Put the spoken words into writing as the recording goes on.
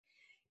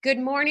Good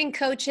morning,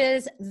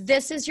 coaches.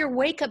 This is your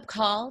wake-up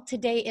call.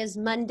 Today is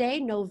Monday,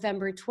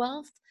 November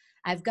 12th.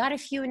 I've got a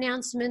few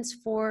announcements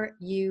for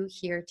you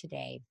here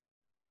today.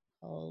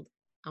 Hold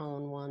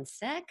on one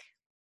sec.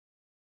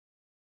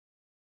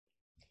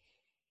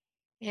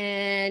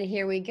 And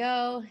here we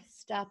go.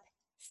 Stop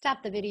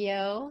the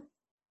video.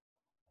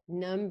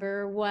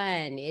 Number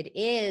one, it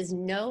is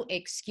No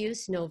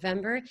Excuse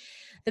November.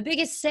 The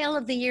biggest sale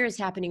of the year is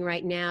happening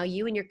right now.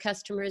 You and your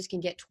customers can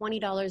get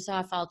 $20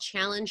 off all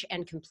challenge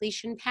and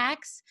completion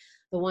packs,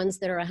 the ones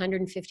that are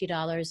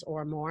 $150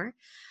 or more,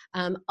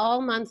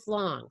 all month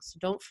long. So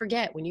don't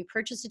forget, when you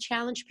purchase a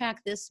challenge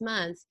pack this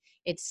month,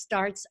 it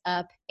starts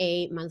up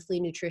a monthly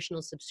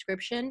nutritional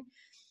subscription,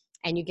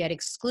 and you get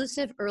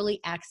exclusive early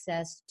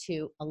access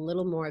to A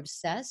Little More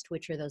Obsessed,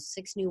 which are those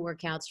 6 new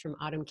workouts from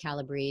Autumn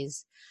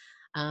Calabrese.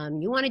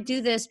 You want to do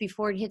this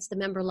before it hits the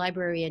member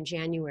library in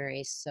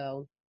January,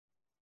 so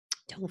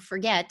don't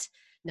forget.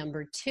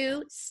 Number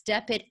 2,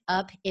 step it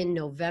up in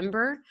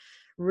November.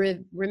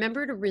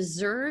 Remember to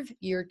reserve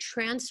your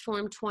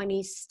Transform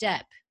 20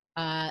 step.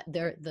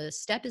 The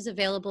step is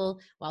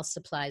available while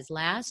supplies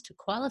last. To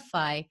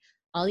qualify,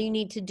 all you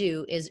need to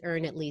do is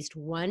earn at least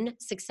 1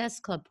 Success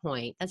Club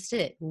point. That's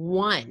it,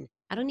 1.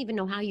 I don't even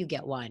know how you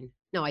get 1.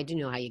 No, I do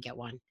know how you get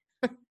 1.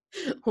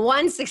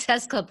 1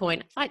 Success Club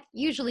point. I thought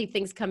usually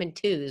things come in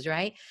 2s,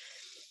 right?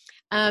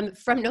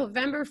 From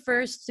November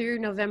 1st through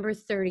November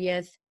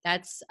 30th,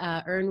 that's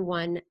earn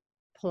 1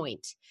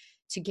 point.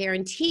 To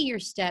guarantee your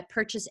step,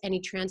 purchase any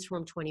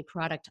Transform 20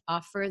 product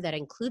offer that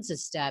includes a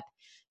step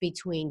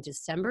between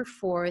December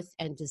 4th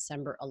and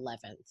December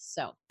 11th.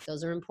 So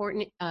those are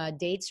important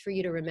dates for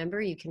you to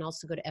remember. You can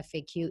also go to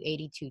FAQ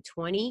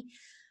 8220.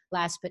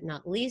 Last but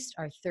not least,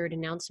 our third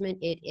announcement,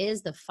 it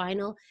is the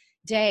final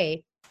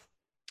day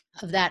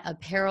of that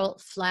apparel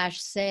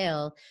flash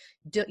sale.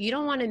 You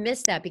don't want to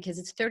miss that because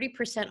it's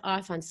 30%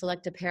 off on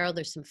select apparel.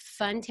 There's some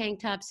fun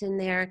tank tops in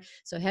there.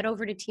 So head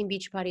over to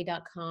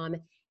teambeachbody.com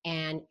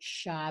and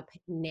shop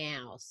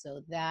now.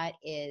 So that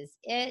is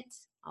it.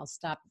 I'll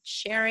stop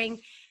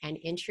sharing and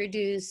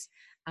introduce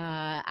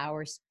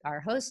our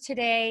host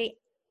today,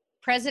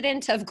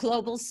 President of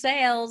Global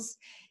Sales,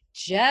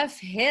 Jeff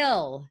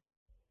Hill.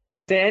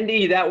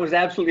 Sandy, that was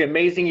absolutely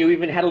amazing. You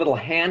even had a little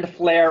hand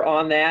flare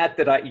on that.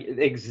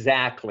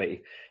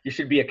 Exactly. You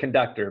should be a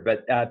conductor.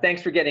 But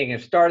thanks for getting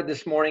us started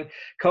this morning.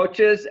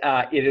 Coaches,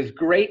 it is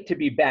great to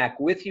be back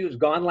with you. It was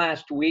gone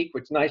last week,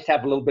 which is nice to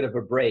have a little bit of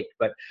a break.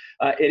 But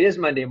it is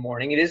Monday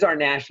morning. It is our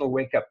national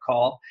wake-up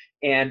call.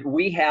 And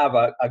we have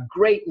a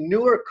great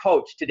newer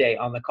coach today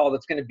on the call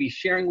that's going to be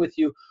sharing with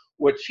you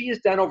what she has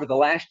done over the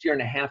last year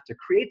and a half to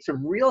create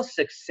some real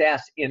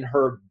success in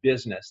her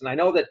business. And I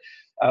know that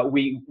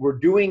we were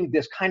doing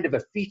this kind of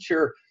a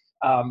feature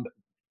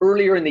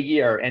earlier in the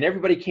year, and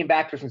everybody came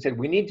back to us and said,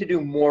 we need to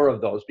do more of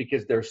those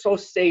because they're so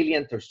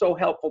salient, they're so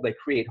helpful, they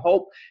create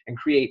hope and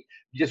create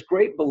just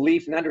great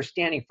belief and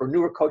understanding for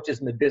newer coaches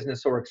in the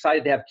business. So we're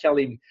excited to have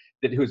Kelly,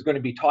 who's going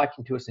to be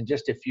talking to us in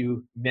just a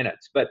few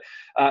minutes. But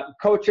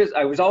coaches,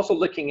 I was also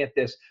looking at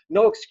this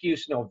No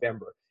Excuse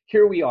November.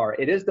 Here we are.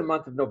 It is the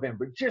month of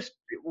November.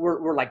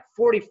 We're like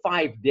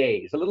 45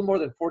 days, a little more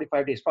than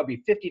 45 days,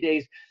 probably 50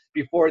 days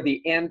before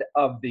the end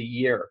of the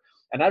year.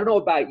 And I don't know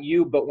about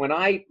you, but when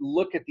I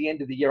look at the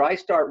end of the year, I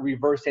start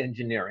reverse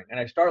engineering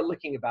and I start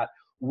looking about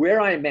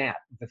where I'm at,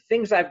 the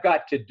things I've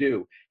got to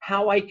do,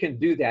 how I can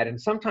do that. And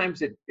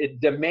sometimes it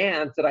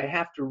demands that I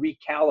have to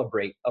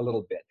recalibrate a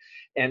little bit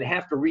and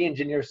have to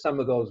re-engineer some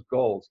of those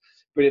goals.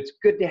 But it's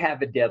good to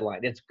have a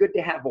deadline. It's good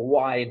to have a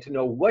why and to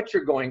know what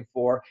you're going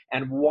for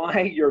and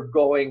why you're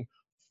going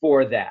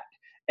for that.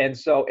 And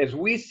so as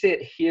we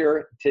sit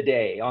here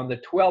today on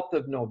the 12th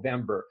of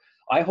November,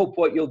 I hope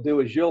what you'll do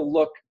is you'll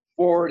look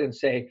forward and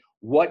say,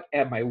 what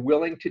am I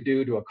willing to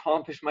do to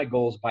accomplish my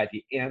goals by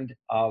the end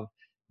of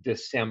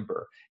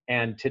December?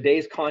 And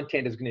today's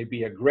content is going to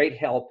be a great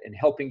help in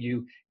helping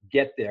you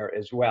get there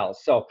as well.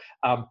 So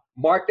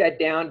mark that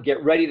down,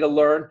 get ready to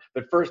learn.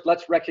 But first,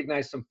 let's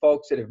recognize some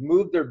folks that have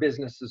moved their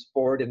businesses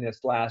forward in this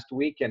last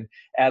week. And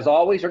as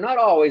always, or not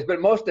always,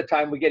 but most of the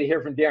time, we get to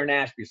hear from Darren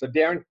Ashby. So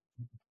Darren,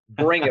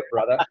 bring it,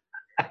 brother.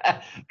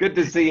 Good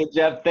to see you,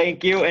 Jeff.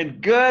 Thank you.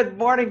 And good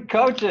morning,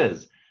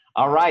 coaches.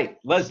 All right,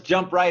 let's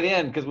jump right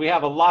in because we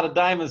have a lot of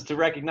diamonds to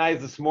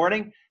recognize this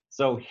morning.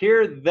 So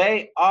here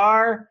they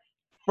are.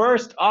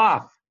 First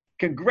off,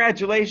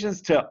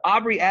 congratulations to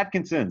Aubrey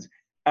Atkinson's,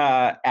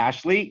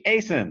 Ashley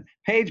Asen,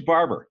 Paige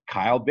Barber,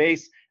 Kyle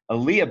Bass,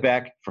 Aaliyah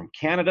Beck from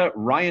Canada,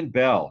 Ryan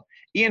Bell,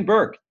 Ian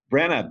Burke,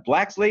 Brenna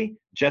Blacksley,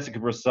 Jessica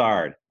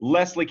Broussard,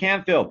 Leslie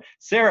Canfield,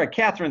 Sarah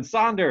Catherine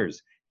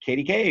Saunders,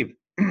 Katie Cave,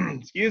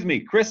 excuse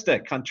me,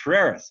 Krista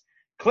Contreras,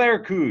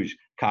 Claire Couge,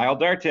 Kyle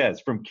Dartez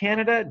from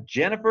Canada,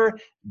 Jennifer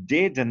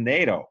De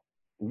Donato,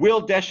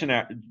 Will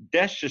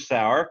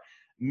Deschauer,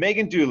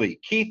 Megan Dooley,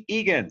 Keith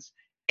Egan's,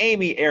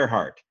 Amy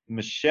Earhart,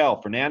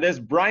 Michelle Fernandez,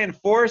 Brian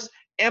Force,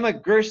 Emma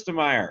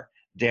Gerstemeyer,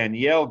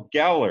 Danielle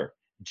Gowler,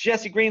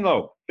 Jesse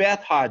Greenlow,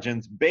 Beth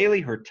Hodgins,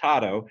 Bailey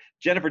Hurtado,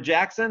 Jennifer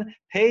Jackson,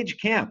 Paige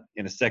Kemp.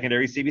 In a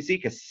secondary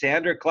CBC,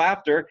 Cassandra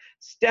Clafter,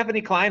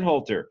 Stephanie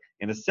Kleinholter.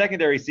 In a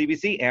secondary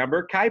CBC,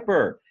 Amber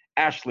Kuiper,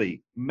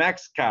 Ashley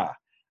Mexka,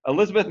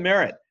 Elizabeth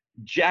Merritt,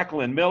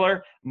 Jacqueline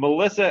Miller,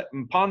 Melissa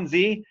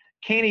Mponzi,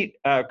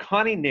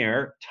 Connie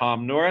Nair,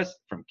 Tom Norris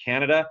from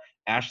Canada,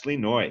 Ashley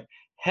Noy,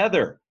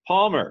 Heather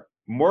Palmer,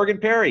 Morgan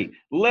Perry,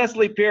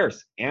 Leslie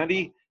Pierce,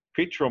 Andy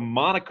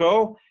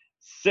Petromonaco,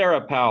 Sarah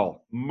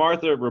Powell,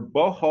 Martha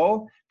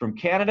Rebojo from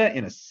Canada.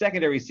 In a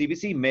secondary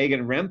CBC,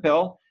 Megan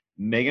Rempel,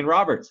 Megan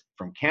Roberts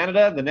from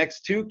Canada. The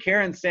next two,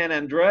 Karen San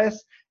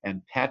Andres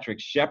and Patrick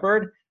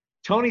Shepard,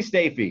 Tony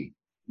Stafey,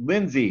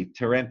 Lindsay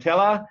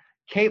Tarantella,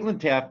 Caitlin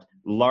Teft,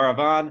 Laura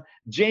Vaughn,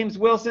 James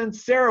Wilson,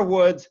 Sarah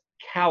Woods,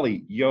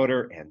 Callie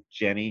Yoder, and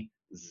Jenny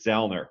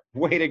Zellner.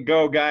 Way to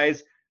go,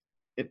 guys.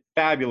 A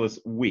fabulous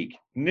week.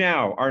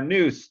 Now, our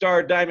new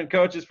Star Diamond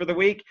coaches for the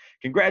week.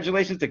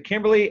 Congratulations to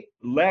Kimberly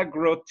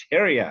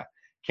Lagroteria,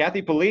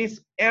 Kathy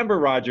Police, Amber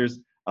Rogers,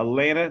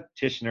 Elena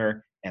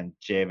Tishner, and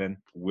Javen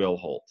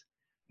Wilholt.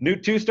 New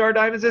 2-star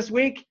diamonds this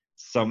week,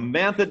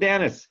 Samantha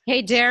Dennis.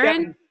 Hey,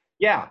 Darren.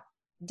 Yeah.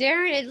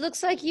 Darren, it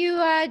looks like you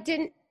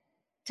didn't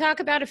talk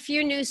about a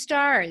few new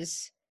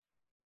stars.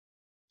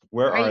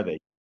 Where are they?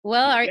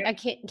 Well,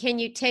 can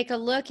you take a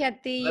look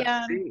at the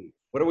Let's see.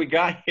 What do we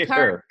got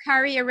here?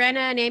 Kari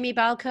Arena and Amy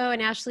Balco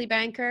and Ashley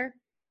Banker.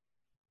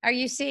 Are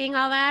you seeing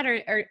all that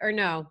or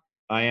no?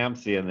 I am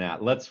seeing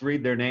that. Let's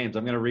read their names.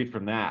 I'm going to read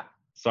from that.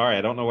 Sorry,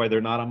 I don't know why they're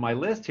not on my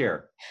list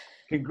here.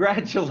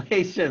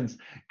 Congratulations.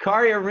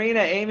 Kari Arena,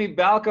 Amy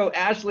Balco,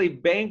 Ashley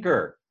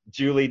Banker,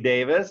 Julie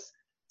Davis,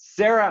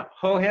 Sarah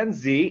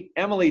Hohenzi,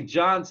 Emily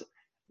Johns,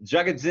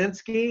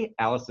 Jagodzinski,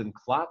 Allison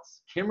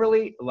Klotz,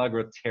 Kimberly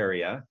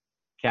Lagroteria,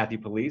 Kathy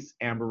Police,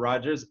 Amber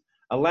Rogers,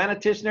 Alana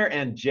Tishner,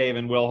 and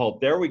Javen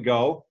Wilholt. There we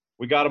go.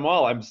 We got them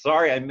all. I'm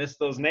sorry I missed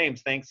those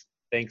names. Thanks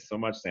so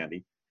much,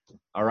 Sandy.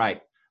 All right,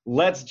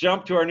 let's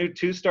jump to our new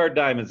 2-star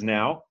diamonds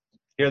now.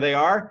 Here they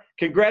are.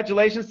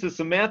 Congratulations to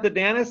Samantha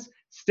Dennis,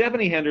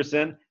 Stephanie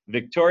Henderson,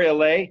 Victoria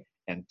Lay,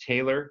 and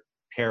Taylor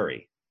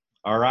Perry.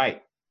 All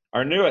right,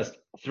 our newest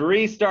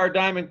 3-star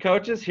diamond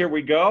coaches. Here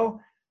we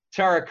go.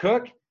 Tara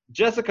Cook,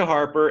 Jessica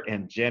Harper,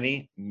 and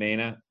Jenny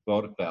Mena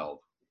Bodefeld.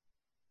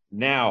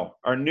 Now,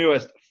 our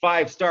newest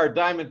 5-star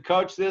diamond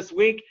coach this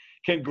week.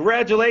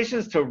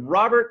 Congratulations to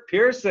Robert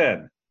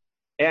Pearson.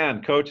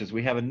 And coaches,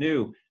 we have a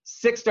new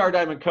 6-star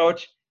diamond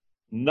coach,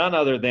 none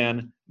other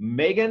than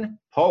Megan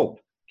Pope.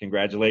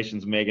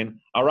 Congratulations, Megan.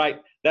 All right,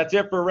 that's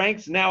it for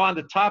ranks. Now on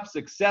to Top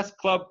Success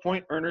Club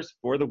point earners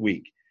for the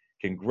week.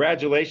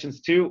 Congratulations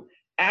to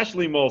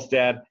Ashley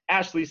Molstad,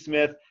 Ashley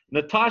Smith,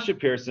 Natasha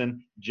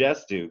Pearson,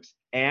 Jess Dukes,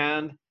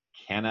 and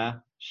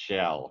Kenna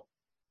Shell.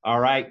 All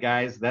right,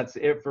 guys, that's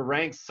it for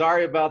ranks.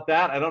 Sorry about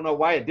that. I don't know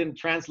why it didn't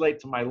translate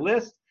to my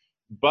list,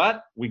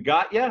 but we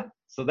got you,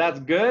 so that's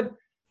good.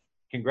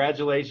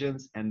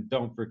 Congratulations, and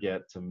don't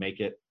forget to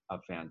make it a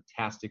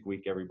fantastic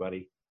week,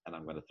 everybody. And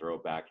I'm going to throw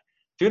it back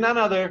to none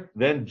other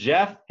than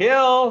Jeff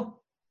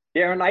Hill.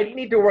 Darren, I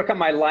need to work on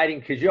my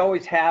lighting because you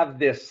always have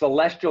this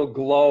celestial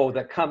glow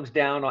that comes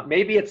down on.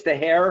 Maybe it's the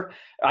hair.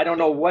 I don't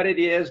know what it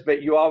is,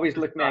 but you always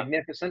look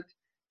magnificent.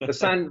 The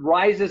sun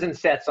rises and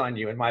sets on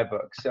you in my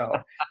book. So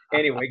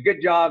anyway,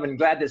 good job, and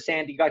glad that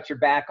Sandy got your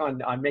back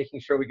on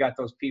making sure we got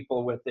those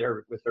people with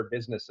their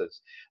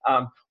businesses.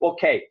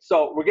 Okay,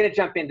 so we're going to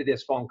jump into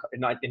this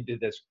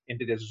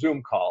into this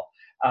Zoom call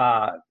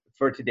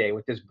for today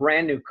with this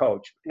brand new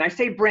coach. And I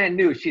say brand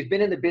new, she's been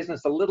in the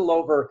business a little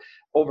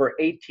over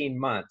 18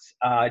 months,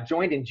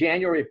 joined in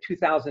January of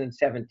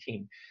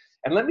 2017.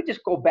 And let me just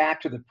go back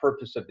to the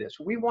purpose of this.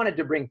 We wanted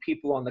to bring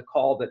people on the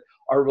call that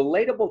are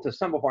relatable to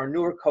some of our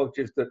newer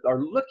coaches that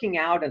are looking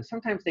out, and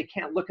sometimes they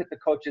can't look at the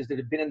coaches that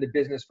have been in the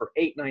business for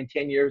 8, 9,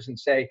 10 years and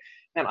say,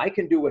 man, I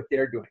can do what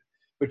they're doing.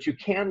 But you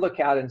can look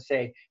out and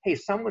say, hey,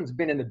 someone's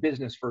been in the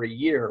business for a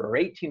year or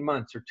 18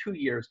 months or 2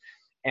 years,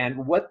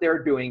 and what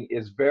they're doing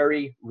is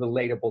very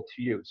relatable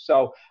to you.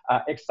 So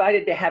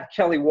excited to have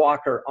Kelly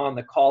Walker on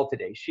the call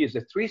today. She is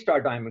a 3-star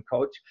diamond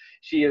coach.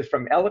 She is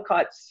from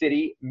Ellicott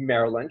City,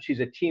 Maryland. She's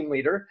a team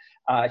leader.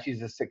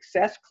 She's a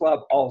Success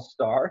Club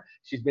All-Star.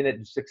 She's been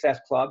at Success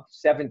Club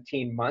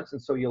 17 months.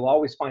 And so you'll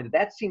always find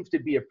that seems to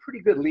be a pretty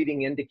good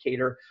leading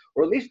indicator,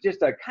 or at least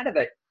just a kind of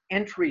an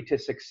entry to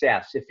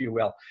success, if you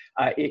will,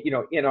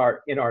 in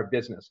our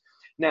business.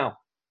 Now,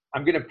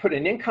 I'm going to put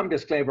an income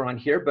disclaimer on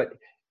here, but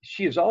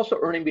she is also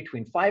earning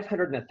between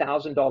 $500 and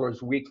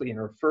 $1,000 weekly in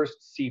her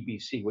first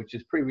CBC, which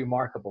is pretty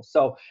remarkable.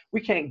 So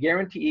we can't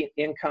guarantee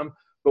income,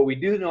 but we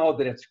do know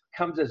that it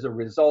comes as a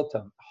result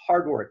of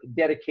hard work,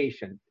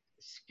 dedication,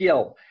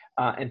 skill,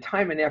 and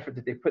time and effort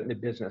that they put in the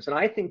business. And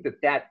I think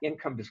that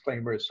income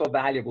disclaimer is so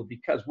valuable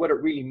because what it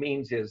really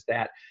means is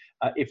that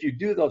if you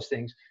do those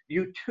things,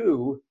 you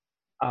too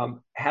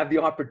have the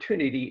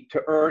opportunity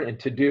to earn and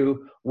to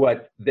do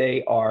what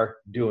they are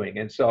doing.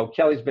 And so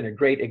Kelly's been a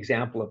great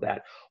example of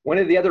that. One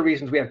of the other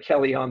reasons we have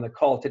Kelly on the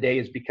call today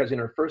is because in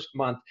her first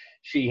month,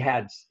 she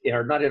had,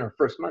 not in her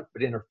first month,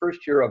 but in her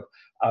first year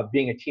of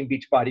being a Team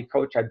Beachbody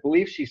coach, I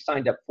believe she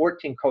signed up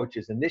 14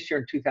 coaches. And this year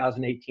in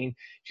 2018,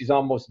 she's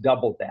almost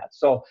doubled that.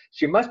 So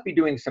she must be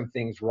doing some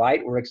things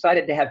right. We're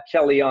excited to have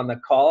Kelly on the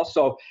call.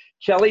 So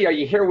Kelly, are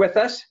you here with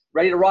us?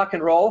 Ready to rock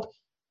and roll?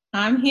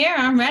 I'm here.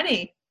 I'm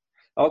ready.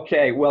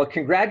 Okay, well,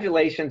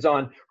 congratulations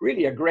on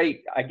really a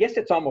great, I guess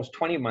it's almost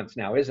 20 months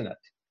now, isn't it?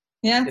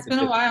 Yeah, it's been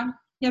a while.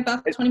 Yeah,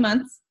 about 20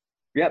 months.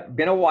 Yep,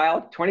 been a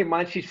while, 20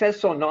 months. She says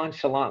so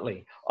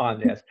nonchalantly on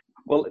this.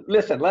 Well,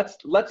 listen,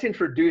 let's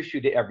introduce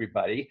you to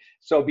everybody.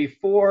 So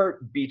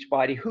before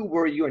Beachbody, who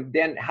were you, and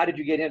then how did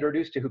you get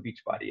introduced to who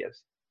Beachbody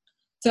is?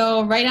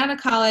 So right out of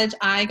college,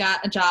 I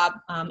got a job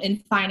in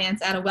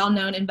finance at a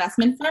well-known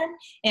investment firm,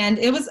 and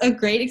it was a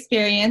great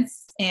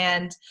experience.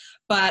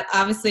 But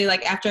obviously,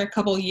 like after a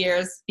couple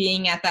years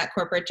being at that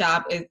corporate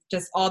job, it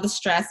just all the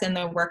stress and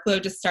the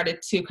workload just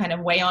started to kind of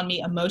weigh on me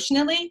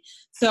emotionally.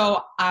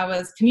 So I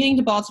was commuting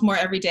to Baltimore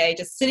every day,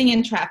 just sitting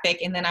in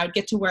traffic, and then I would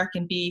get to work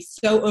and be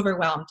so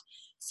overwhelmed.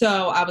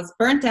 So I was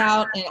burnt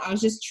out, and I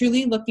was just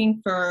truly looking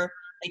for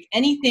like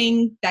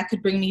anything that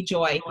could bring me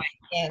joy.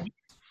 And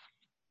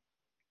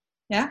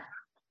yeah.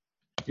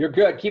 You're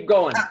good. Keep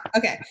going.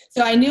 Okay.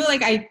 So I knew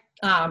like I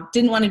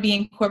didn't want to be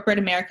in corporate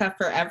America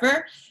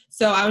forever.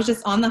 So I was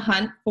just on the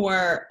hunt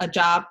for a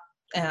job,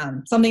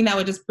 something that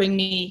would just bring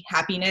me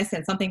happiness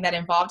and something that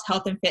involved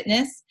health and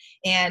fitness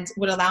and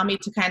would allow me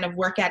to kind of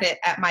work at it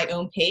at my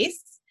own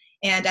pace.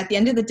 And at the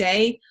end of the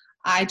day,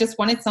 I just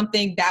wanted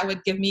something that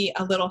would give me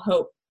a little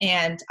hope.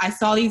 And I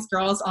saw these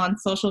girls on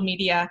social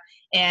media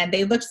and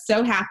they looked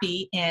so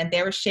happy and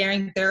they were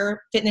sharing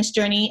their fitness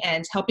journey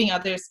and helping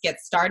others get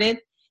started.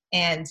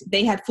 And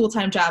they had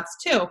full-time jobs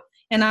too.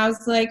 And I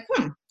was like,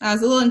 I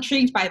was a little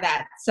intrigued by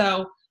that.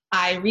 So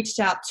I reached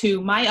out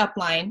to my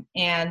upline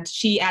and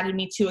she added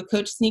me to a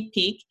coach sneak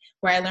peek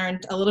where I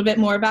learned a little bit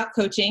more about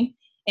coaching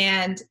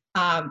and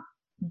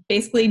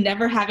basically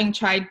never having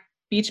tried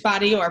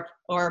Beachbody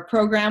or a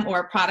program or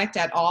a product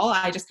at all.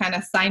 I just kind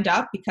of signed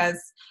up because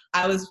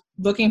I was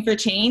looking for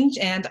change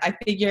and I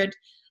figured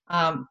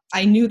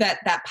I knew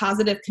that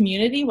positive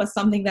community was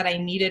something that I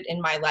needed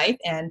in my life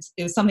and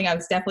it was something I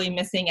was definitely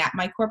missing at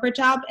my corporate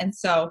job. And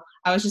so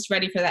I was just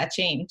ready for that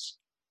change.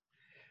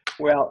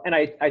 Well, and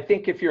I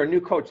think if you're a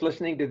new coach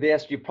listening to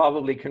this, you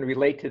probably can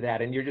relate to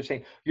that. And you're just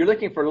saying, you're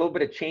looking for a little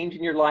bit of change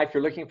in your life.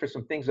 You're looking for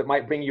some things that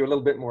might bring you a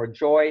little bit more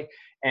joy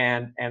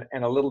and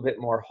a little bit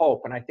more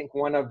hope. And I think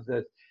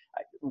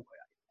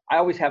I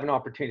always have an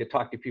opportunity to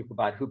talk to people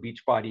about who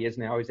Beachbody is.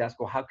 And I always ask,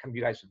 well, how come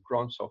you guys have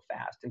grown so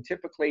fast? And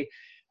typically,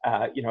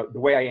 the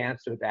way I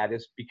answer that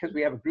is because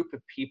we have a group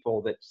of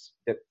people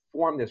that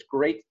form this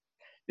great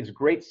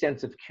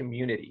sense of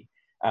community.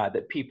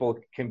 That people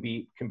can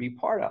be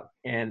part of.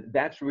 And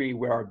that's really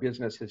where our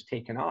business has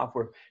taken off,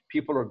 where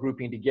people are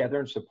grouping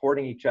together and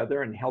supporting each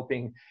other and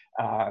helping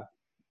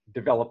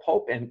develop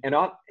hope and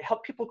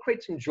help people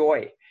create some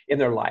joy in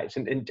their lives.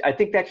 And I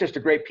think that's just a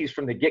great piece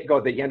from the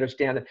get-go that you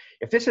understand that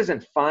if this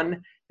isn't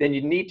fun, then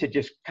you need to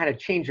just kind of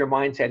change your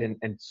mindset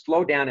and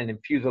slow down and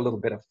infuse a little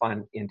bit of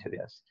fun into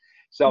this.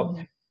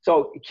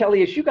 So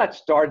Kelly, as you got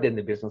started in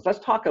the business, let's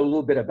talk a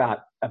little bit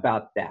about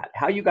that,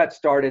 how you got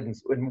started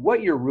and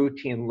what your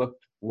routine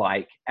looked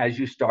like as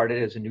you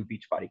started as a new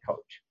Beachbody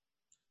coach.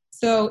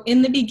 So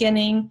in the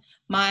beginning,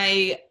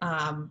 my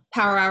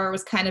power hour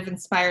was kind of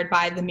inspired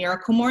by the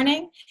Miracle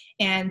Morning.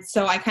 And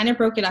so I kind of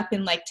broke it up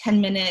in like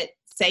 10-minute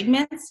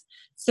segments.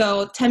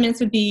 So 10 minutes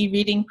would be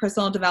reading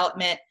personal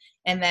development.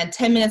 And then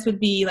 10 minutes would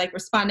be like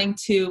responding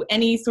to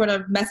any sort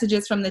of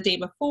messages from the day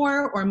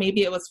before, or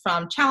maybe it was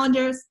from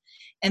challengers.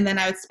 And then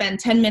I would spend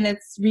 10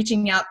 minutes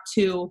reaching out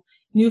to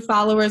new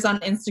followers on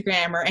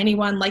Instagram or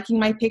anyone liking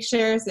my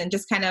pictures and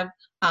just kind of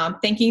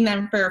thanking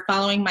them for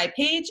following my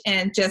page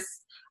and just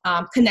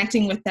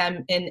connecting with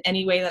them in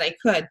any way that I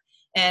could.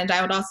 And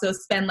I would also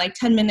spend like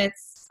 10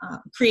 minutes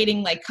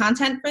creating like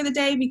content for the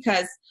day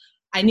because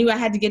I knew I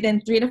had to get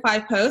in 3 to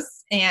 5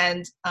 posts.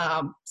 And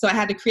so I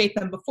had to create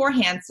them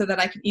beforehand so that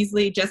I could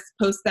easily just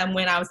post them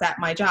when I was at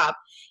my job.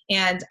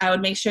 And I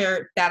would make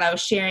sure that I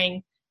was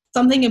sharing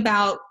something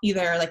about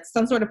either like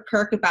some sort of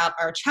perk about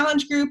our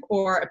challenge group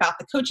or about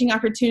the coaching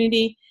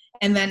opportunity.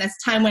 And then as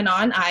time went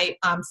on, I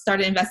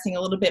started investing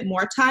a little bit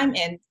more time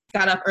and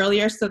got up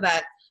earlier so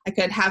that I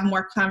could have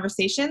more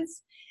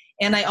conversations.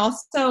 And I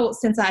also,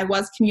 since I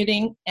was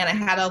commuting and I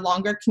had a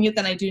longer commute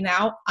than I do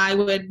now, I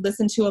would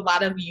listen to a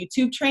lot of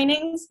YouTube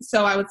trainings.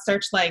 So I would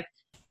search like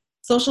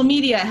social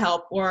media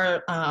help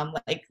or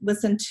like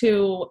listen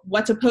to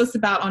what to post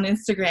about on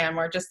Instagram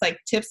or just like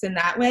tips in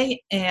that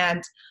way.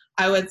 And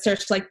I would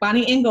search like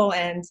Bonnie Engel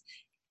and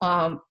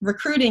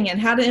recruiting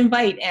and how to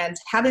invite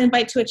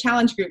to a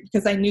challenge group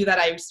because I knew that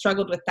I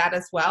struggled with that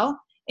as well.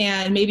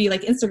 And maybe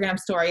like Instagram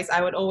stories,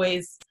 I would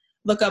always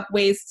look up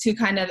ways to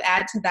kind of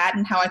add to that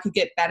and how I could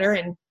get better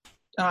and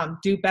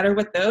do better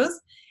with those.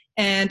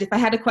 And if I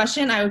had a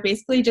question, I would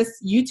basically just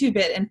YouTube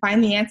it and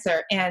find the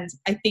answer. And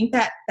I think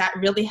that that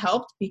really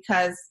helped,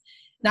 because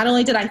not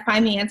only did I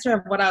find the answer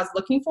of what I was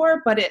looking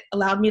for, but it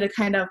allowed me to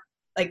kind of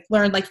like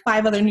learn like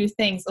 5 other new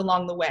things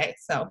along the way.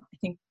 So I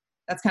think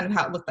that's kind of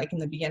how it looked like in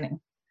the beginning.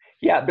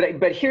 Yeah,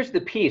 but here's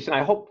the piece, and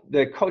I hope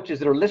the coaches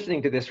that are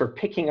listening to this are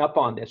picking up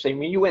on this. I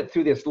mean, you went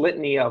through this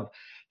litany of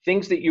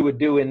things that you would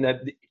do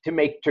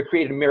to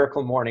create a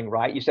miracle morning,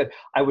 right? You said,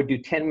 I would do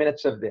 10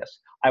 minutes of this,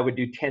 I would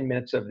do 10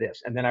 minutes of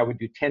this, and then I would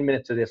do 10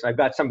 minutes of this. I've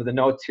got some of the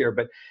notes here,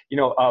 but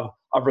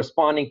of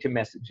responding to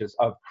messages,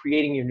 of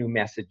creating your new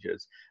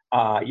messages,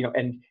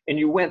 and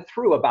you went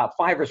through about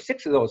 5 or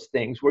 6 of those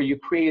things where you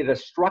created a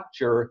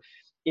structure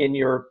in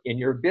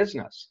your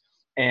business.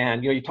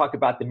 And you talked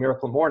about the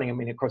miracle morning. I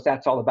mean, of course,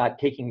 that's all about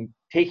taking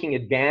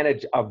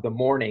advantage of the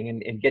morning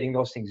and getting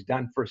those things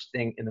done first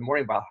thing in the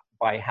morning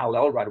by Hal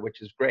Elrod,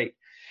 which is great.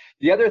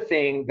 The other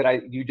thing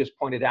that you just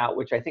pointed out,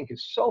 which I think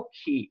is so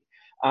key,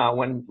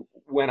 when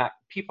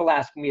people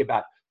ask me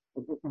about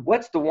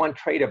what's the one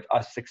trait of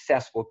a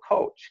successful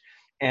coach,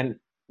 and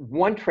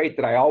one trait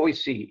that I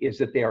always see is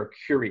that they are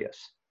curious.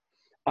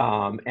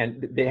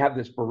 And they have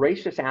this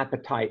voracious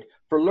appetite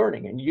for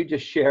learning. And you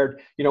just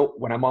shared,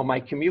 when I'm on my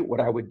commute, what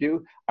I would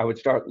do, I would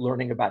start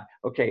learning about,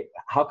 okay,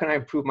 how can I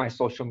improve my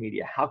social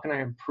media? How can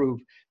I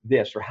improve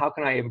this? Or how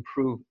can I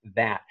improve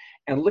that?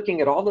 And looking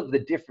at all of the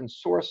different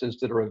sources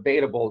that are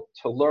available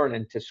to learn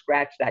and to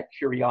scratch that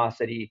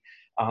curiosity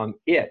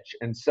itch.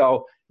 And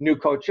so new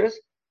coaches,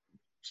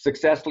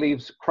 success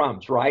leaves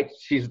crumbs, right?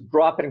 She's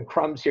dropping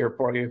crumbs here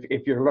for you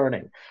if you're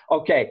learning.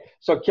 Okay,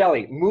 so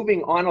Kelly,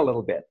 moving on a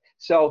little bit.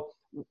 So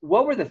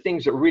what were the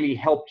things that really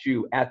helped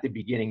you at the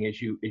beginning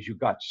as you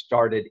got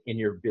started in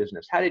your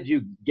business? How did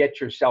you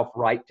get yourself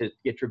right to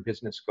get your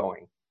business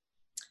going?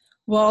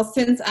 Well,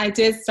 since I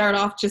did start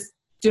off just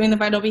doing the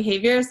vital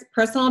behaviors,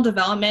 personal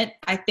development,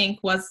 I think,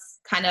 was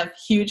kind of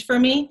huge for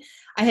me.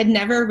 I had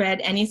never read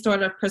any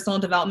sort of personal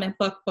development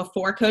book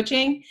before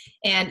coaching,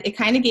 and it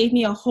kind of gave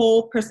me a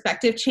whole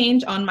perspective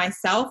change on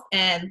myself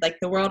and like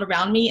the world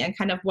around me and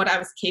kind of what I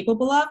was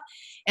capable of.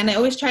 And I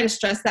always try to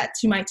stress that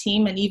to my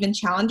team and even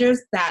challengers,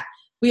 that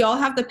we all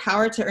have the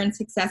power to earn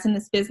success in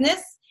this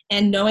business,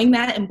 and knowing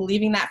that and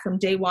believing that from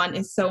day one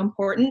is so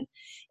important.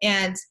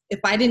 And if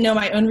I didn't know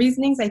my own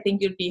reasonings, I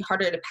think it would be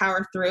harder to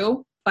power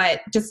through.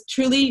 But just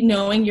truly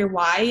knowing your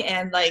why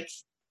and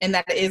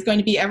that it is going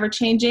to be ever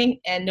changing,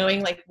 and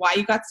knowing like why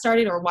you got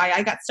started or why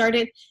I got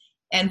started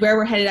and where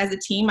we're headed as a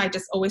team, I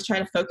just always try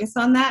to focus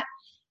on that.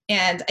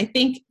 And I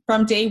think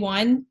from day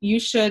one, you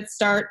should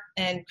start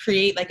and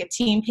create like a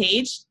team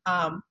page.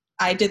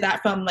 I did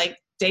that from like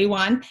day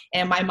one,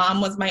 and my mom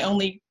was my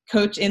only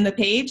coach in the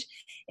page.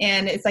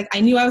 And it's like,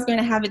 I knew I was going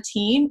to have a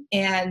team,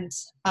 and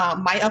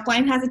my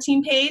upline has a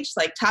team page,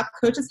 like top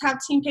coaches have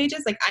team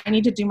pages, like I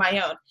need to do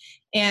my own.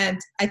 And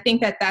I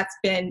think that that's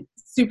been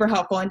super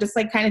helpful, and just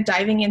like kind of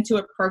diving into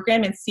a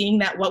program and seeing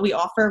that what we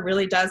offer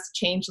really does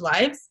change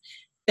lives,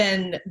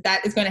 then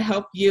that is going to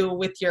help you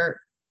with your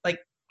like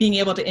being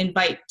able to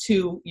invite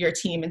to your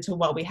team into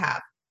what we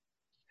have.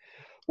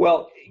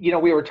 Well,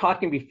 we were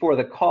talking before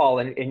the call,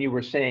 and you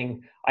were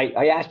saying,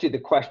 I asked you the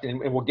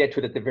question, and we'll get to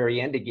it at the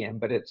very end again,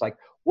 but it's like,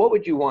 what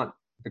would you want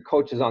the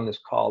coaches on this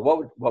call,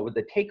 what would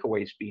the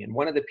takeaways be? And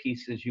one of the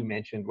pieces you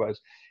mentioned was,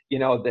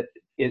 that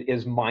it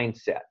is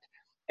mindset,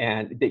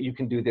 and that you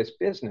can do this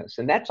business.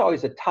 And that's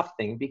always a tough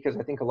thing, because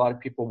I think a lot of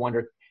people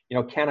wonder,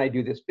 can I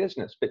do this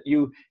business? But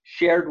you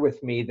shared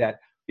with me that,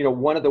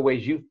 one of the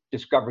ways you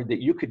discovered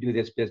that you could do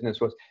this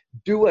business was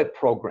do a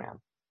program.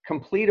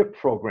 Complete a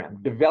program,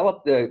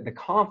 develop the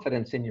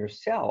confidence in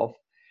yourself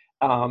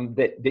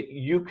that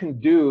you can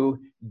do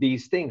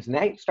these things, and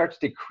that starts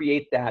to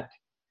create that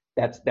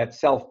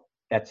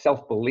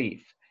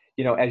self-belief.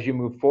 As you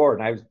move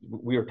forward.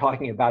 We were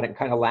talking about it and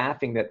kind of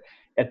laughing that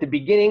at the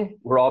beginning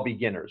we're all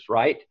beginners,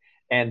 right?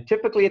 And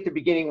typically at the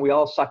beginning we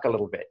all suck a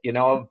little bit,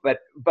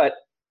 But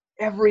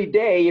every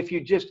day, if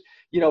you just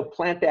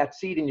plant that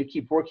seed and you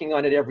keep working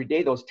on it every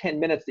day, those 10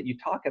 minutes that you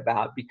talk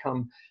about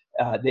become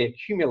they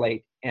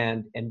accumulate,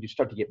 and you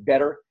start to get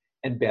better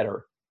and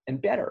better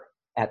and better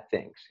at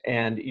things.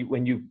 And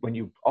when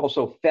you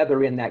also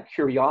feather in that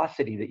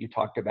curiosity that you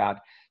talked about,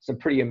 some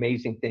pretty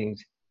amazing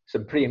things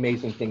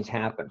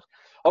happen.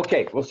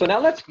 Okay, well, so now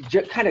let's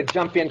kind of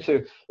jump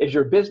into, as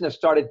your business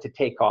started to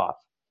take off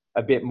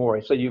a bit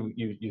more. So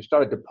you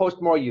started to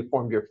post more, you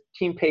formed your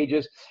team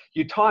pages.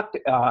 You talked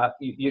a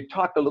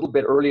little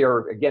bit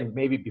earlier, again,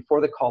 maybe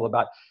before the call,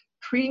 about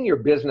treating your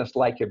business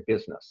like a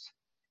business,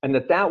 and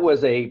that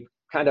was a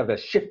kind of a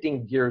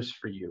shifting gears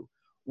for you.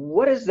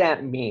 What does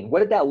that mean? What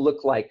did that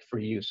look like for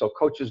you, so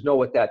coaches know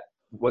what that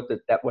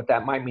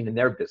might mean in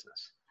their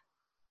business?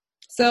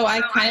 So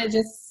I kind of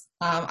just,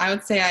 I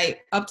would say I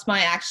upped my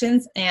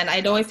actions, and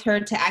I'd always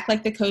heard to act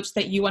like the coach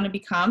that you want to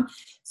become.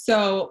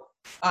 So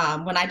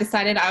when I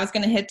decided I was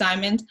going to hit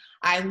Diamond,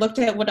 I looked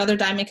at what other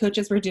Diamond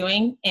coaches were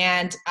doing,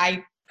 and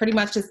I pretty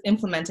much just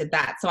implemented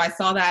that. So I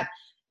saw that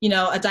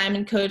a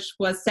diamond coach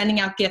was sending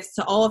out gifts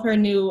to all of her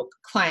new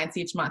clients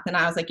each month. And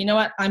I was like, you know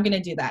what, I'm going to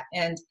do that.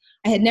 And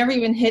I had never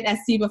even hit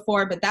SC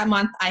before, but that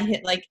month I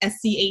hit like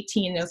SC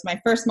 18. It was my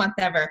first month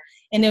ever.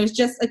 And it was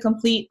just a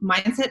complete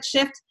mindset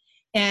shift.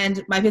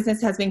 And my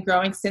business has been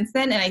growing since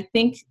then. And I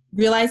think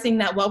realizing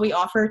that what we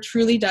offer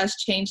truly does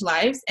change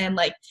lives, and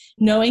like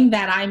knowing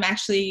that I'm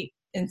actually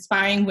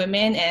inspiring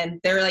women and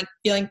they're like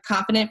feeling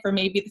confident for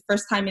maybe the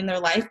first time in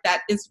their life,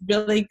 that is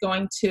really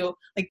going to,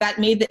 like, that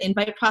made the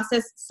invite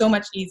process so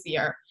much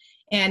easier.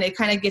 And it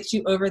kind of gets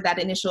you over that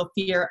initial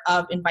fear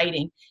of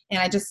inviting. And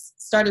I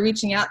just started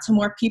reaching out to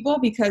more people,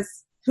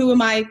 because who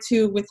am I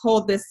to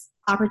withhold this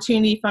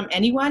opportunity from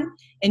anyone?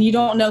 And you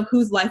don't know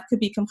whose life could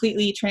be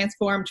completely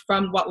transformed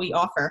from what we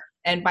offer,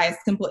 and by a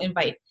simple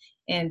invite.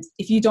 And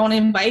if you don't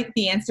invite,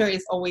 the answer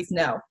is always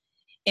no.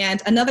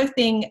 And another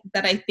thing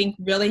that I think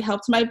really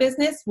helped my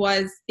business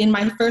was, in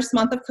my first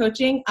month of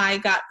coaching, I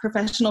got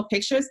professional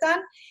pictures done.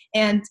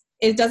 And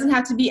it doesn't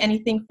have to be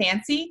anything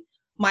fancy.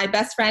 My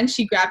best friend,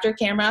 she grabbed her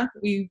camera.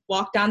 We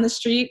walked down the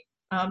street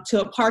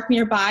to a park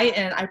nearby,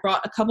 and I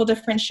brought a couple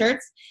different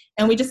shirts,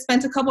 and we just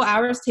spent a couple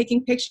hours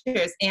taking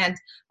pictures. And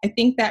I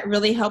think that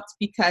really helped,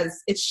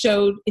 because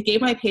it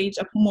gave my page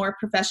a more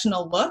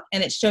professional look,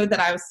 and it showed that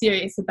I was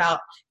serious about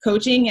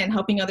coaching and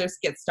helping others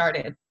get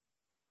started.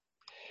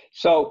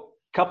 So,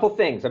 couple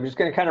things. I'm just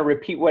going to kind of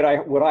repeat what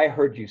I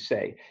heard you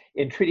say.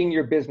 In treating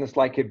your business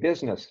like a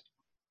business,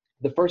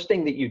 the first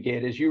thing that you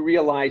did is you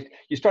realized,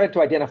 you started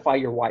to identify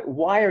your why.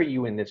 Why are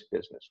you in this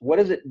business? What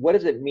does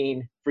it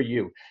mean for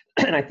you?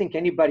 And I think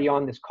anybody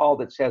on this call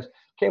that says,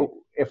 okay,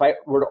 if I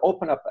were to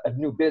open up a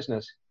new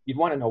business, you'd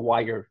want to know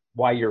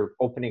why you're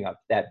opening up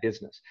that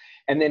business.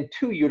 And then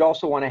two, you'd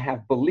also want to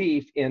have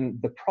belief in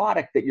the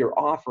product that you're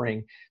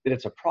offering, that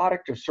it's a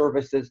product or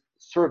service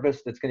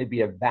that's going to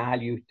be of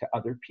value to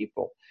other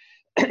people.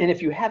 And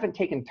if you haven't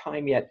taken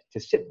time yet to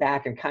sit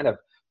back and kind of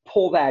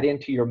pull that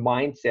into your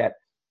mindset,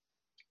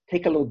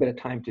 take a little bit of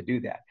time to do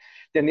that.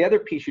 Then the other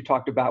piece you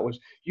talked about was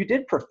you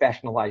did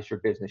professionalize your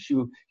business.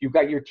 You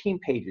got your team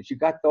pages, you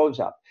got those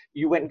up.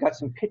 You went and got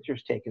some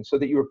pictures taken so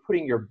that you were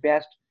putting your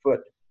best foot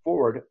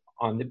forward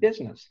on the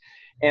business.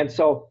 And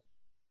so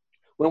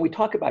when we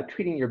talk about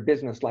treating your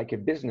business like a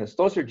business,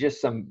 those are just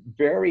some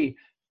very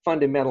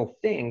fundamental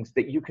things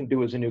that you can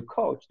do as a new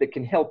coach that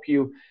can help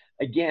you,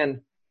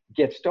 again,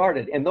 get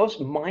started. And those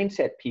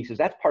mindset pieces,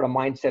 that's part of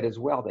mindset as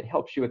well, that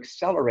helps you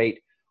accelerate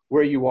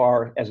where you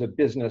are as a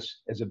business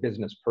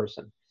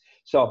person.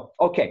 So,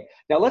 okay,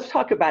 now let's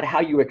talk about how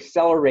you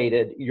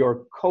accelerated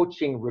your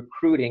coaching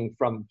recruiting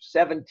from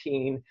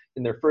 17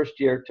 in their first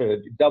year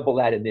to double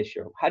that in this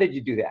year. How did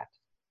you do that?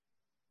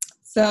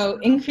 So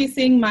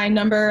increasing my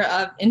number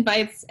of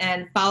invites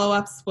and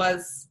follow-ups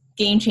was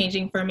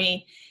game-changing for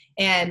me.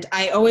 And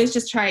I always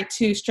just try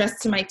to stress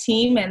to my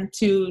team and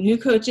to new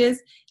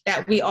coaches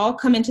that we all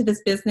come into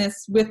this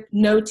business with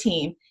no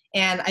team.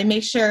 And I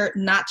make sure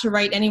not to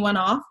write anyone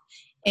off.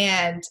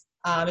 And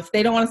if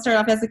they don't want to start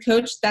off as a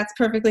coach, that's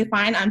perfectly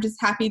fine. I'm just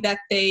happy that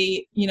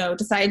they,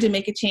 decided to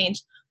make a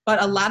change.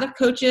 But a lot of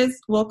coaches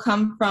will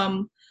come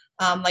from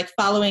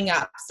following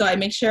up. So I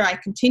make sure I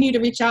continue to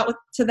reach out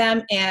to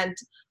them. And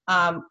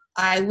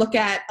I look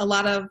at a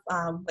lot of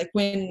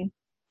when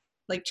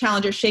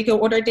Challenger Shaco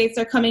order dates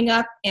are coming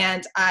up,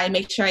 and I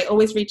make sure I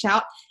always reach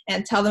out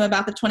and tell them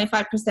about the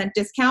 25%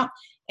 discount.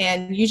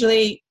 And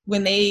usually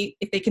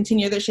if they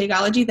continue their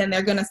Shakeology, then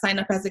they're going to sign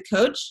up as a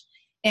coach.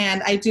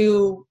 And I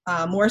do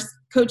more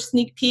coach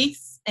sneak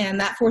peeks, and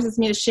that forces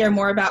me to share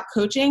more about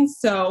coaching.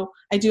 So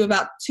I do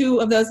about 2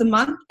 of those a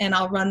month, and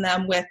I'll run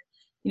them with,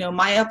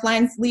 my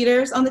uplines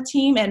leaders on the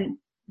team and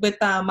with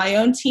my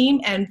own team.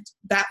 And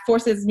that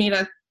forces me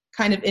to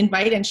kind of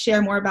invite and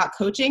share more about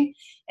coaching,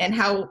 and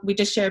how we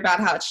just share about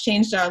how it's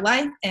changed our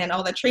life and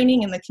all the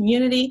training in the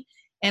community.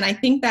 And I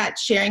think that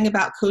sharing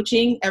about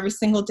coaching every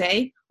single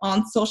day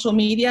on social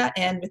media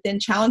and within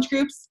challenge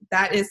groups,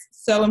 that is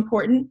so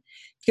important.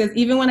 Because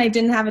even when I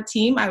didn't have a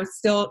team, I would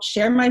still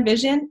share my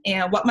vision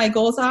and what my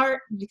goals are.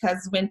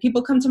 Because when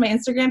people come to my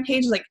Instagram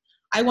page,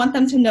 I want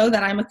them to know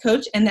that I'm a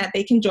coach and that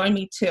they can join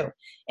me too.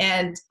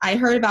 And I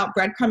heard about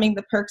breadcrumbing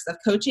the perks of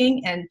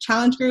coaching and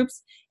challenge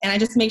groups. And I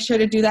just make sure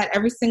to do that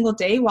every single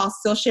day while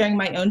still sharing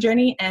my own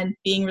journey and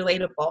being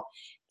relatable.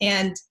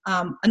 And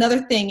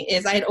another thing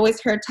is, I had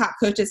always heard top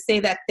coaches say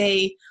that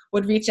they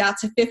would reach out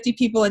to 50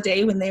 people a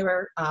day when they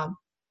were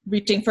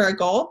reaching for a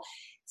goal.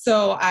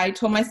 So I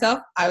told myself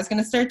I was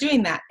going to start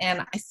doing that.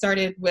 And I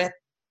started with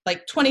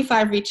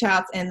 25 reach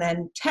outs and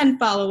then 10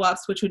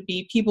 follow-ups, which would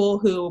be people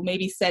who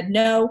maybe said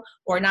no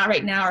or not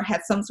right now or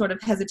had some sort of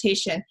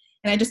hesitation.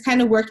 And I just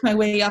kind of worked my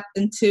way up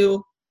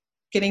into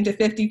getting to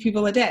 50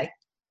 people a day.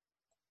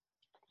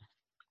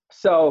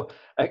 So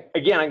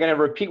again, I'm going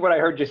to repeat what I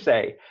heard you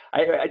say.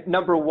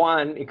 Number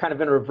one, kind of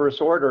in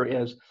reverse order,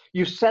 is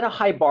you set a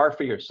high bar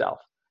for yourself.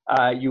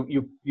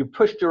 You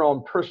pushed your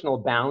own personal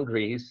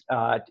boundaries,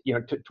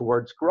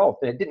 towards growth.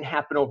 And it didn't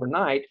happen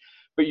overnight,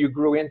 but you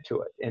grew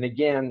into it. And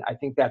again, I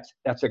think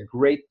that's a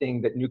great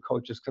thing that new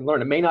coaches can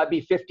learn. It may not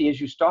be 50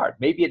 as you start.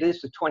 Maybe it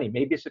is a 20.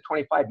 Maybe it's a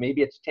 25.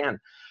 Maybe it's 10.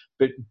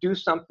 but do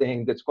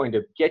something that's going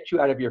to get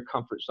you out of your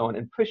comfort zone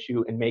and push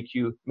you and make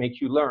you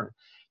learn.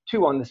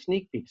 2, on the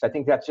sneak peeks, I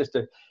think that's just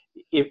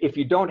if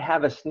you don't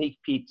have a sneak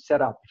peek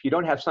set up, if you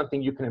don't have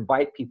something you can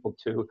invite people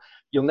to,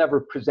 you'll never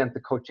present the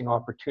coaching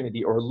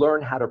opportunity or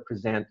learn how to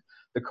present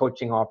the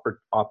coaching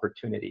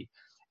opportunity.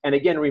 And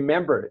again,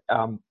 remember,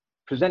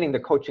 presenting the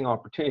coaching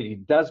opportunity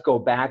does go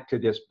back to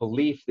this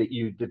belief that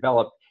you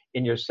develop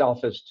in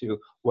yourself as to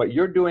what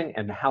you're doing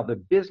and how the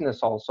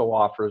business also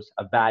offers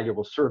a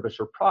valuable service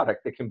or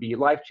product that can be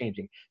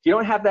life-changing. If you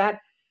don't have that,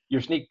 your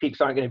sneak peeks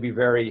aren't going to be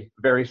very,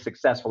 very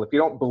successful if you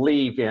don't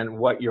believe in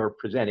what you're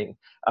presenting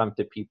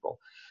to people.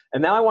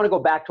 And now I want to go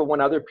back to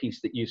one other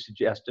piece that you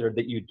suggested or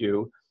that you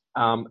do.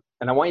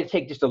 And I want you to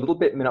take just a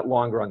minute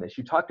longer on this.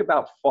 You talked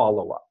about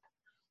follow-up.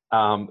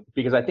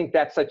 Because I think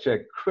that's such a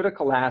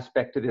critical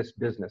aspect to this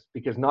business,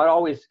 because not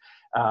always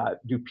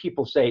do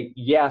people say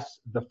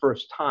yes the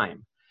first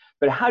time,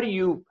 but how do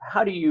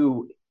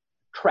you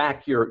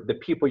track the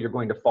people you're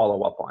going to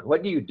follow up on?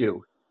 What do you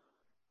do?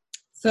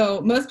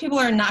 So most people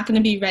are not going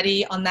to be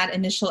ready on that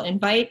initial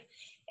invite.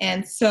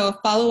 And so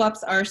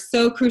follow-ups are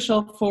so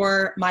crucial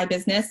for my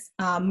business.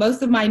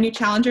 Most of my new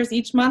challengers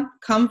each month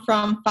come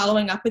from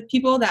following up with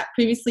people that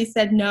previously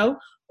said no,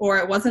 or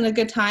it wasn't a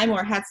good time,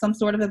 or had some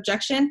sort of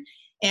objection.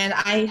 And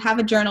I have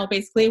a journal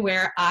basically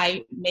where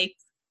I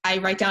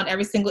write down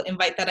every single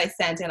invite that I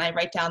sent, and I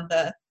write down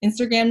the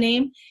Instagram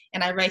name,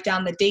 and I write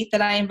down the date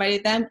that I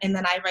invited them, and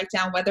then I write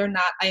down whether or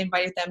not I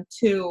invited them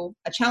to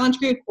a challenge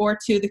group or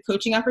to the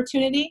coaching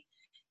opportunity.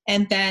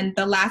 And then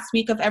the last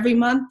week of every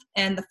month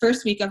and the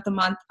first week of the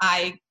month,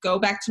 I go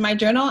back to my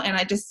journal and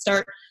I just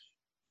start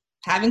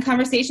having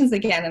conversations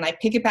again, and I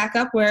pick it back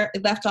up where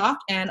it left off,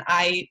 and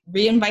I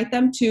re-invite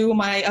them to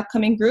my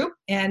upcoming group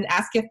and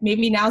ask if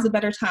maybe now's a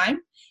better time.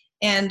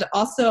 And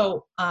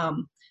also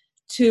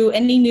to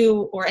any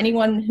new or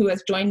anyone who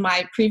has joined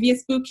my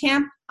previous boot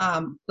camp,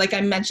 like I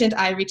mentioned,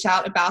 I reach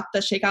out about the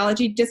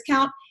Shakeology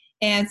discount.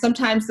 And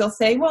sometimes they'll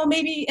say, well,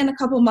 maybe in a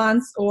couple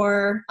months,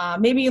 or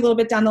maybe a little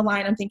bit down the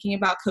line, I'm thinking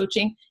about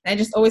coaching. And I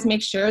just always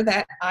make sure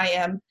that I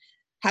am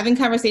having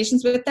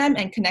conversations with them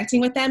and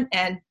connecting with them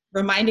and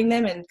reminding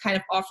them and kind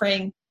of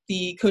offering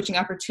the coaching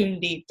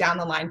opportunity down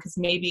the line, because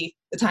maybe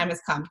the time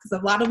has come.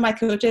 Because a lot of my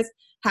coaches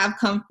have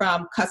come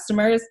from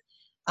customers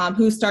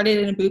who started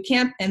in a boot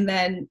camp, and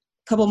then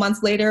a couple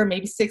months later,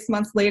 maybe 6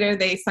 months later,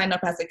 they signed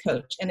up as a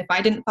coach. And if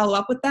I didn't follow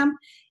up with them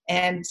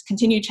and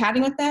continue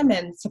chatting with them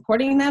and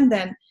supporting them,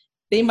 then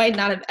they might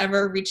not have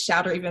ever reached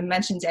out or even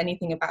mentioned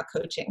anything about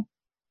coaching.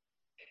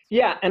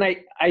 Yeah, and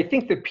I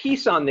think the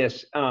piece on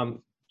this,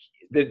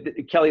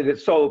 Kelly,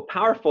 that's so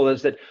powerful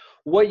is that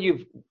what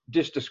you've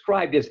just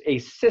described is a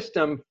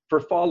system for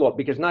follow-up,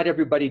 because not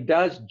everybody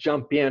does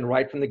jump in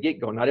right from the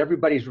get-go. Not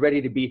everybody's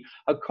ready to be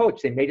a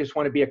coach. They may just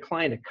want to be a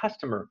client, a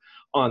customer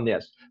on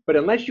this. But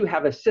unless you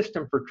have a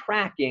system for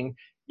tracking,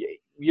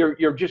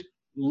 you're just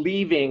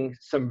leaving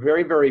some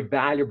very, very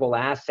valuable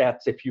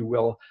assets, if you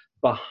will,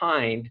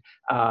 behind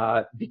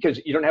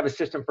because you don't have a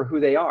system for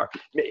who they are.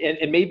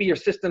 And maybe your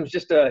system's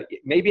just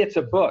maybe it's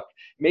a book,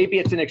 maybe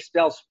it's an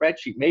Excel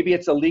spreadsheet, maybe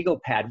it's a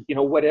legal pad,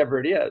 whatever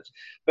it is.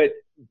 But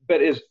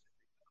as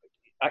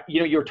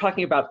you're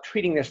talking about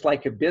treating this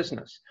like a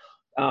business.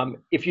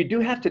 If you do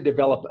have to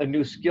develop a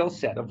new skill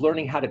set of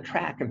learning how to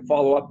track and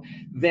follow up,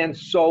 then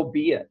so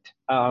be it.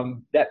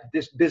 That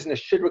this business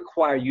should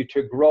require you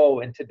to grow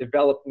and to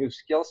develop new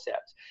skill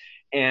sets.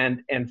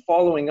 And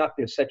following up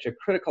is such a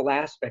critical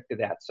aspect of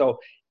that. So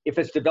if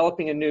it's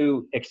developing a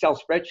new Excel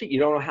spreadsheet, you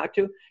don't know how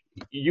to,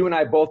 you and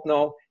I both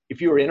know,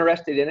 if you were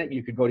interested in it,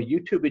 you could go to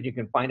YouTube and you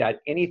can find out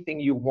anything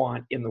you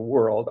want in the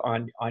world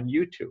on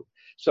YouTube.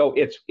 So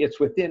it's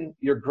within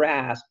your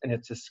grasp, and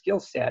it's a skill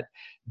set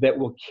that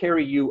will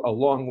carry you a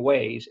long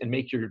ways and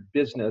make your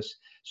business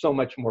so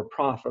much more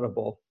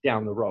profitable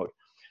down the road.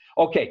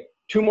 Okay,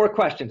 2 more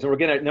questions, and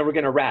then we're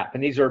gonna wrap.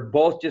 And these are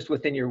both just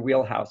within your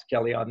wheelhouse,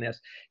 Kelly, on this.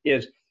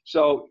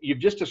 So you've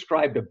just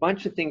described a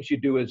bunch of things you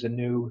do as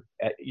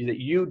that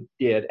you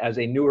did as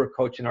a newer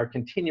coach and are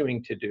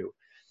continuing to do.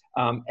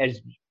 As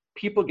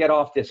people get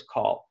off this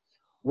call,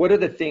 what are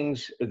the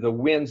things, the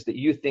wins that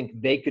you think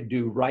they could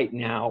do right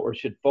now or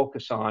should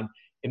focus on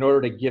in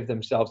order to give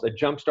themselves a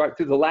jump start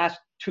through the last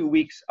 2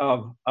 weeks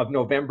of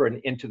November and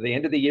into the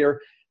end of the year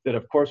that,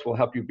 of course, will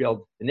help you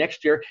build the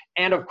next year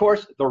and, of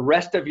course, the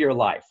rest of your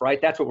life,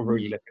 right? That's what we're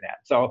really looking at.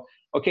 So,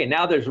 okay,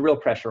 now there's real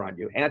pressure on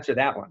you. Answer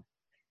that one.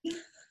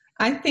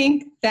 I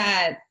think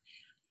that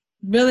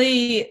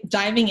really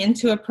diving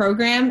into a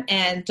program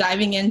and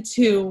diving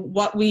into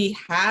what we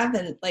have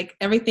and like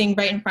everything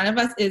right in front of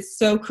us is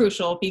so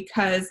crucial,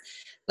 because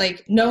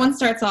like no one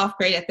starts off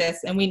great at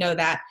this, and we know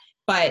that.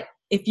 But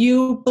if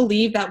you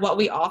believe that what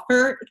we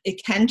offer,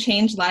 it can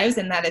change lives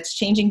and that it's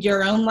changing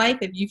your own life,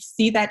 if you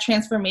see that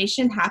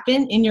transformation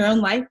happen in your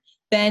own life,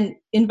 then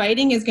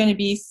inviting is going to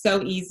be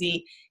so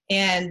easy.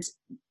 And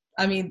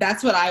I mean,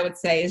 that's what I would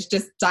say, is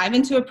just dive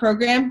into a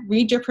program,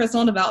 read your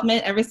personal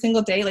development every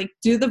single day, like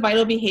do the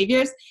vital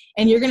behaviors,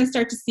 and you're going to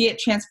start to see it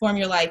transform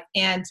your life.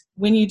 And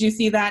when you do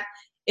see that,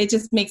 it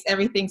just makes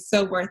everything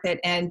so worth it.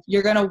 And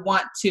you're going to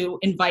want to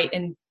invite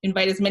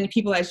as many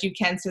people as you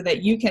can so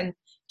that you can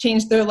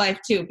change their life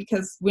too.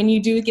 Because when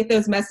you do get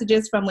those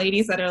messages from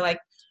ladies that are like,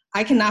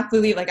 I cannot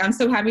believe, like, I'm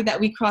so happy that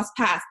we crossed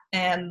paths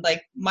and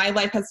like my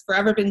life has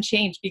forever been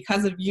changed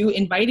because of you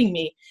inviting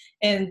me.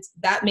 And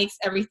that makes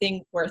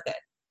everything worth it.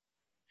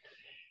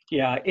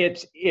 Yeah,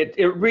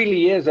 it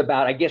really is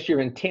about, I guess,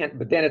 your intent,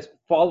 but then it's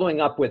following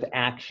up with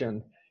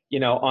action,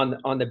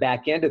 on the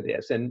back end of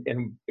this. And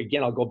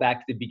again, I'll go back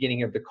to the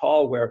beginning of the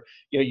call where,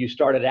 you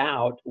started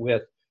out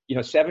with,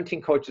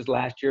 17 coaches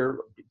last year,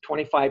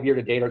 25 year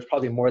to date, or it's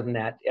probably more than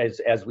that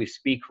as we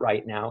speak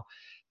right now.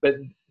 But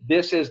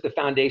this is the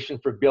foundation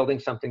for building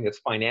something that's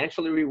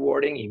financially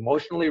rewarding,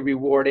 emotionally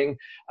rewarding.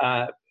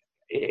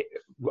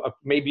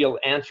 Maybe you'll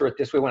answer it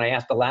this way when I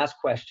ask the last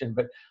question,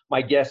 but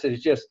my guess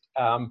is just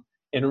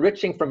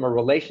enriching from a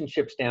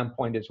relationship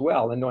standpoint as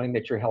well, and knowing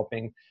that you're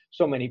helping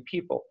so many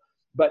people.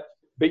 But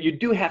you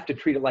do have to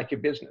treat it like your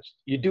business.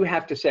 You do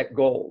have to set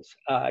goals.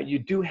 You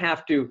do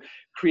have to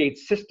create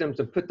systems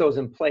and put those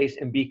in place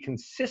and be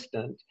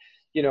consistent,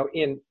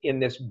 in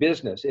this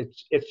business.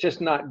 It's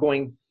just not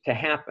going to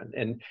happen.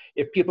 And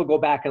if people go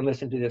back and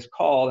listen to this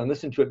call and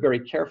listen to it very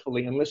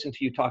carefully and listen to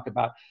you talk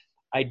about,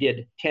 I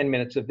did 10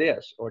 minutes of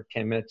this or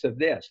 10 minutes of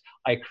this.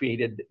 I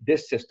created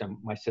this system,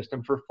 my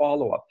system for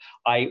follow-up.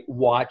 I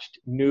watched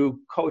new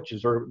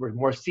coaches or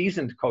more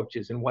seasoned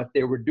coaches and what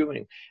they were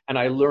doing, and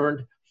I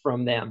learned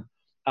from them.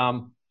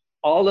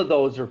 All of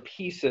those are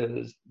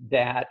pieces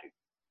that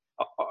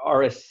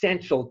are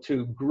essential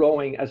to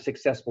growing a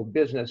successful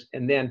business,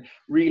 and then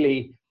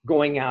really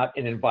going out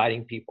and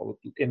inviting people.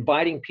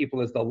 Inviting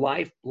people is the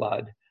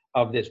lifeblood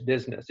of this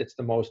business. It's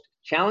the most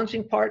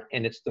challenging part,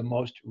 and it's the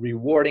most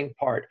rewarding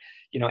part,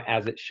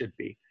 as it should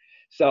be.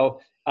 So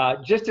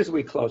just as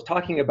we close,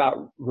 talking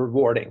about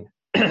rewarding,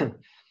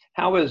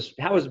 how has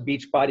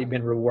Beachbody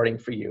been rewarding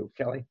for you,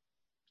 Kelly?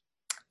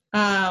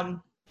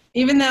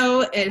 Even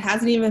though it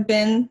hasn't even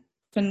been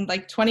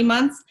like 20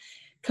 months,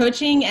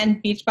 coaching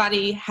and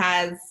Beachbody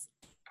has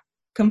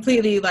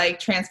completely like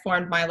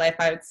transformed my life,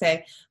 I would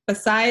say.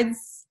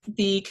 Besides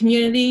the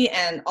community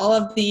and all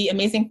of the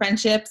amazing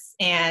friendships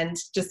and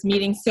just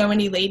meeting so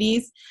many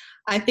ladies,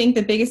 I think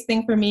the biggest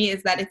thing for me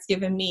is that it's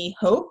given me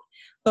hope.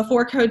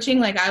 Before coaching,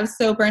 like, I was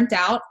so burnt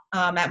out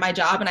at my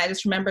job, and I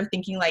just remember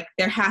thinking, like,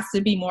 there has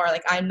to be more.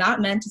 Like, I'm not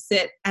meant to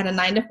sit at a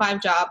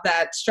 9-to-5 job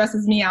that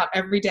stresses me out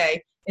every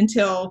day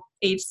until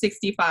age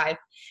 65.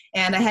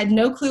 And I had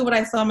no clue what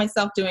I saw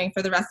myself doing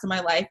for the rest of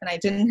my life, and I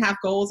didn't have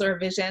goals or a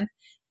vision.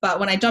 But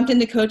when I jumped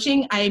into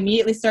coaching, I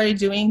immediately started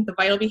doing the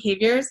vital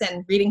behaviors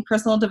and reading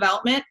personal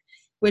development,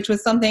 which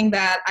was something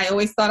that I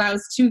always thought I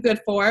was too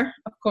good for,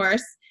 of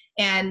course.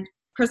 And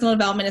personal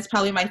development is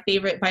probably my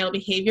favorite vital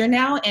behavior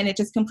now, and it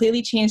just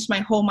completely changed my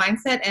whole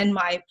mindset and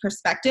my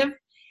perspective.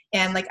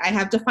 And like, I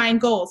have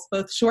defined goals,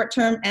 both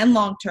short-term and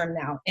long-term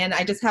now. And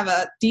I just have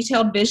a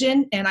detailed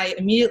vision, and I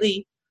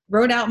immediately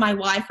wrote out my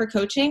why for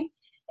coaching.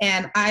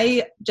 And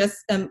I just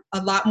am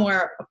a lot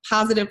more a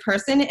positive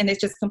person, and it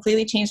just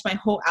completely changed my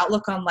whole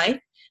outlook on life.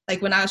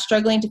 Like, when I was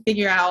struggling to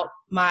figure out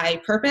my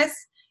purpose,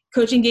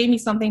 coaching gave me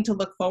something to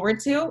look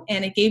forward to,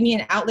 and it gave me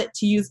an outlet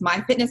to use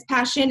my fitness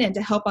passion and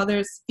to help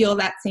others feel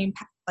that same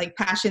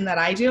passion that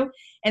I do.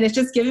 And it's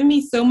just given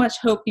me so much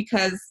hope,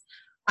 because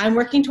I'm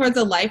working towards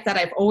a life that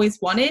I've always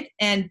wanted,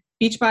 and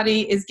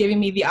Beachbody is giving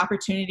me the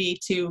opportunity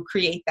to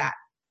create that.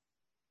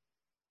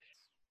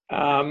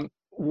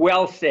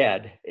 Well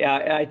said.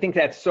 I think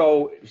that's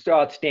so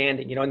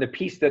outstanding. And the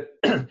piece that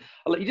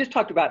you just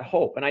talked about,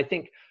 hope. And I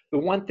think the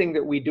one thing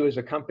that we do as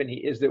a company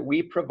is that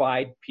we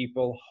provide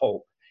people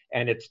hope.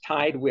 And it's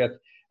tied with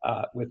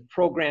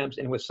programs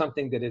and with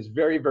something that is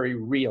very, very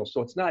real. So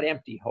it's not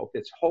empty hope.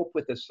 It's hope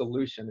with a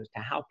solution as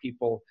to how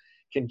people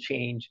can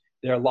change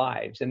their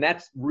lives. And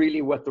that's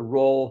really what the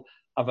role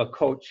of a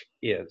coach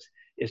is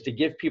to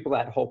give people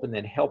that hope and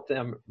then help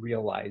them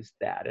realize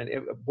that. And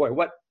boy,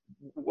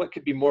 what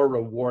could be more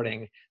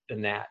rewarding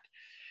than that?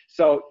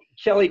 So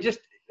Kelly, just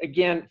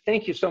again,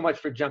 thank you so much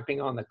for jumping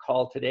on the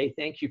call today.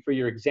 Thank you for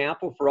your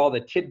example, for all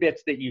the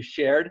tidbits that you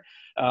shared,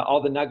 all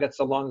the nuggets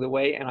along the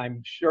way. And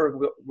I'm sure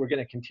we're going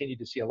to continue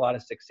to see a lot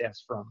of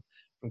success from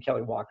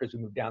Kelly Walker as we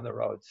move down the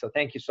road. So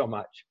thank you so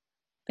much.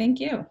 Thank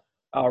you.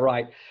 All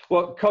right.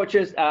 Well,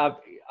 coaches,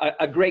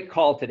 a great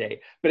call today.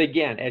 But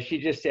again, as she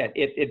just said,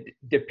 it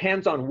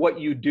depends on what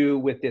you do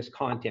with this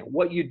content,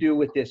 what you do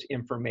with this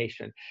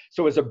information.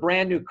 So as a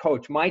brand new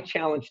coach, my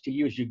challenge to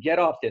you is you get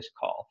off this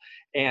call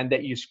and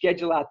that you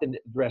schedule out the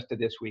rest of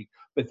this week,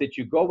 but that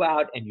you go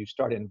out and you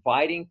start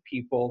inviting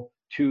people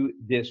to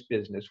this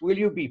business. Will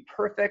you be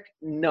perfect?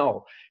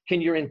 No.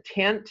 Can your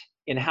intent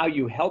in how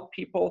you help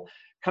people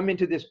come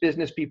into this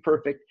business be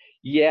perfect?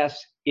 Yes,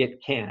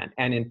 it can.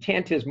 And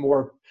intent is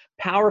more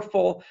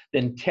powerful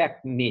than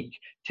technique.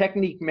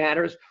 Technique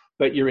matters,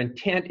 but your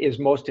intent is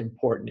most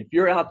important. If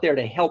you're out there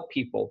to help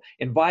people,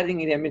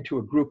 inviting them into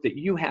a group that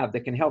you have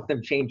that can help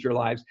them change your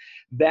lives,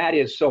 that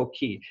is so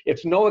key.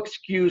 It's no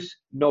excuse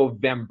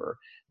November.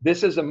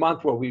 This is a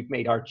month where we've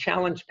made our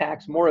challenge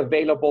packs more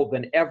available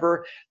than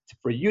ever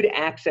for you to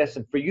access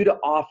and for you to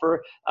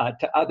offer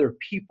to other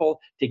people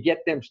to get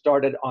them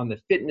started on the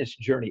fitness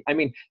journey. I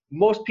mean,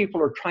 most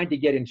people are trying to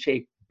get in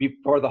shape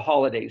before the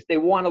holidays. They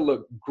want to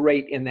look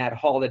great in that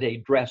holiday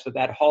dress or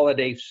that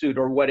holiday suit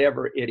or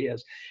whatever it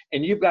is.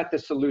 And you've got the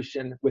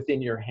solution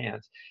within your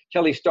hands.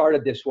 Kelly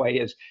started this way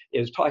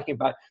is talking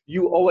about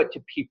you owe it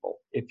to people.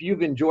 If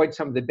you've enjoyed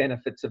some of the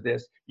benefits of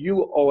this,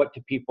 you owe it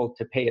to people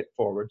to pay it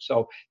forward.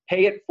 So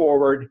pay it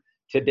forward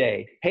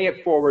today. Pay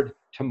it forward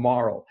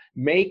tomorrow.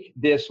 Make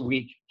this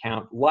week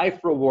count.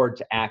 Life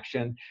Rewards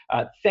Action.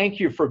 Thank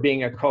you for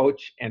being a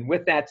coach. And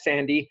with that,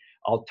 Sandy,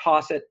 I'll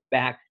toss it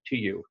back to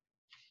you.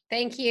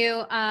 Thank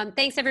you.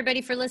 Thanks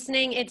everybody for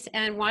listening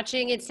and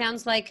watching. It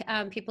sounds like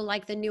people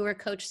like the newer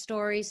coach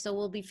stories, so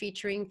we'll be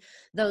featuring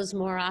those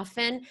more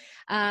often.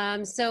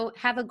 So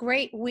have a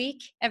great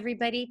week,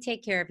 everybody.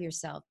 Take care of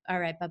yourself. All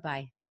right,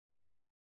 bye-bye.